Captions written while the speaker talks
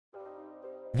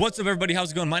What's up, everybody?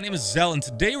 How's it going? My name is Zell, and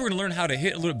today we're going to learn how to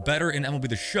hit a little bit better in MLB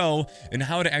the Show and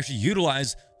how to actually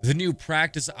utilize the new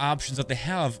practice options that they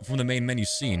have from the main menu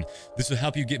scene. This will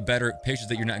help you get better at pitches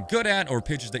that you're not good at, or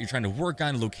pitches that you're trying to work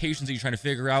on, locations that you're trying to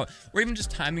figure out, or even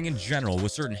just timing in general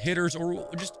with certain hitters, or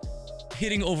just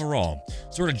hitting overall.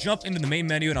 So we're going to jump into the main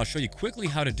menu, and I'll show you quickly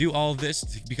how to do all of this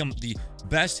to become the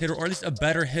best hitter, or at least a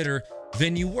better hitter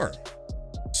than you were.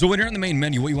 So when you're in the main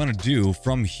menu, what you want to do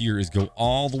from here is go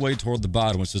all the way toward the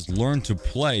bottom, which says learn to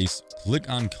place, click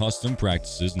on custom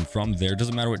practices, and from there,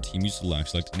 doesn't matter what team you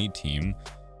select any team,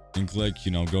 and click,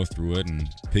 go through it and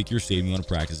pick your stadium you want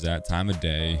to practice at, time of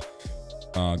day,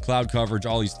 cloud coverage,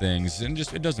 all these things, and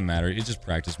it doesn't matter. It's just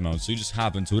practice mode. So you just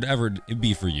hop into whatever it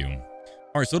be for you.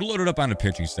 All right, so to load it up on a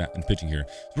pitching here.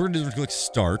 So we're gonna click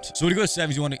start. So when you go to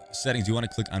settings, you want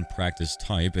to click on practice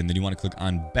type, and then you want to click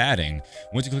on batting.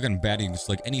 Once you click on batting, you can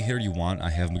select any hitter you want. I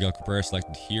have Miguel Cabrera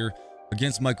selected here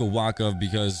against Michael Wacha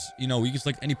because, you can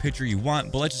select any pitcher you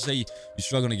want, but let's just say you're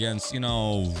struggling against,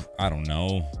 I don't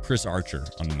know, Chris Archer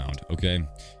on the mound, okay?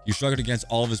 You're struggling against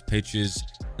all of his pitches,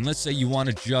 and let's say you want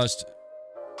to just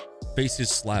face his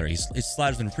slider. His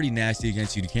slider's been pretty nasty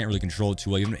against you. You can't really control it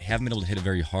too well. You haven't been able to hit it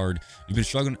very hard. You've been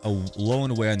struggling low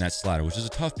and away on that slider, which is a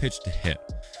tough pitch to hit.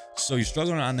 So you're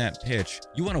struggling on that pitch.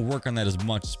 You want to work on that as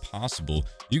much as possible.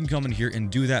 You can come in here and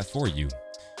do that for you.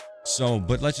 So,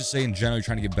 but let's just say in general, you're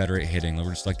trying to get better at hitting. We're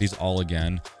going to select these all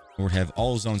again. We're going to have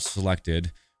all zones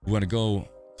selected. We want to go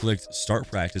click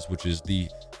start practice, which is the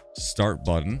start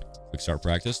button. Click start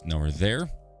practice. Now we're there.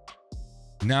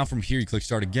 Now from here, you click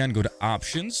start again, go to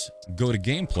options, go to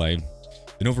gameplay,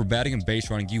 then over batting and base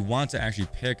running, you want to actually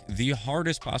pick the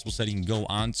hardest possible setting you can go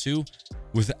onto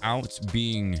without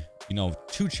being,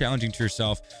 too challenging to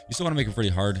yourself. You still want to make it pretty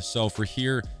hard. So for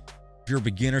here, if you're a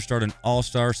beginner, start an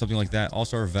all-star, something like that,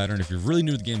 all-star veteran. If you're really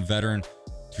new to the game, veteran.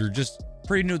 If you're just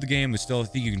pretty new to the game but still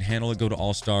think you can handle it, go to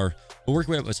all-star. But work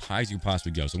your way up as high as you can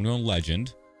possibly go. So I'm going to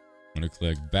legend. I'm going to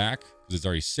click back because it's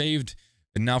already saved.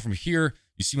 And now from here,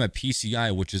 you see my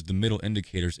PCI, which is the middle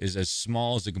indicators, is as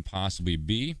small as it can possibly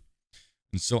be.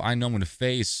 And so I know I'm going to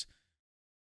face,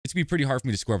 it's going to be pretty hard for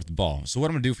me to square up with the ball. So what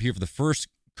I'm going to do here for the first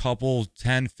couple,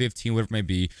 10, 15, whatever it may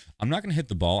be, I'm not going to hit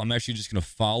the ball. I'm actually just going to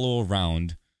follow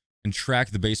around and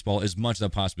track the baseball as much as I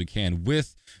possibly can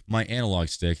with my analog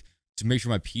stick to make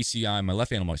sure my PCI, my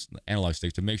left analog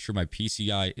stick, to make sure my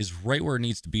PCI is right where it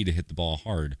needs to be to hit the ball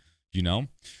hard,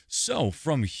 So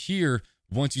from here,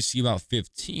 once you see about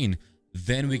 15,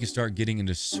 then we can start getting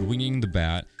into swinging the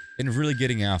bat and really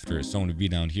getting after it. So I'm going to be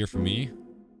down here for me.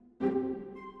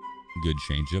 Good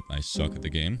changeup. I suck at the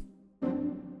game.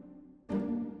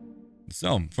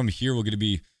 So from here, we're going to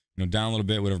be down a little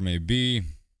bit, whatever it may be.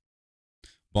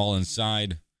 Ball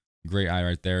inside. Great eye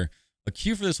right there. A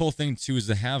key for this whole thing, too, is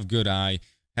to have good eye.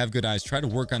 Have good eyes. Try to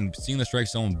work on seeing the strike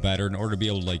zone better in order to be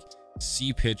able to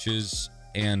see pitches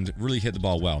and really hit the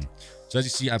ball well. So as you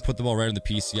see, I put the ball right in the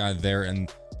PCI there, and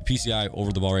the PCI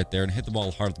over the ball right there, and hit the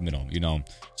ball hard at the middle,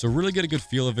 So really get a good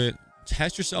feel of it.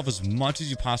 Test yourself as much as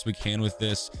you possibly can with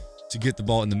this to get the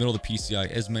ball in the middle of the PCI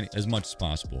as much as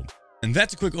possible. And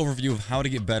that's a quick overview of how to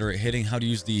get better at hitting, how to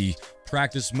use the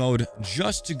practice mode,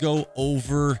 just to go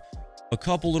over a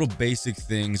couple little basic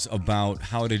things about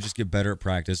how to just get better at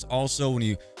practice. Also,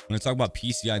 when I talk about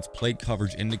PCI, it's plate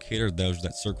coverage indicator. There's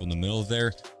that circle in the middle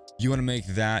there. You want to make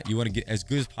that, you want to get as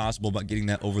good as possible about getting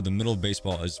that over the middle of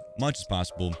baseball as much as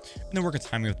possible, and then work on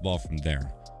timing with the ball from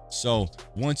there. So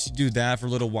once you do that for a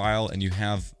little while, and you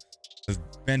have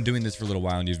been doing this for a little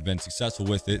while and you've been successful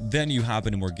with it, then you hop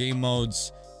into more game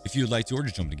modes if you'd like to, or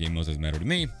just jump into game modes, doesn't matter to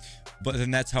me. But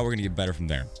then that's how we're going to get better from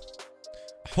there.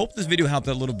 I hope this video helped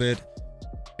out a little bit,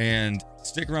 and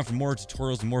stick around for more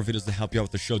tutorials and more videos to help you out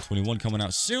with the Show 21 coming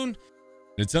out soon. And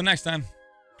until next time,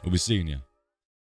 we'll be seeing you.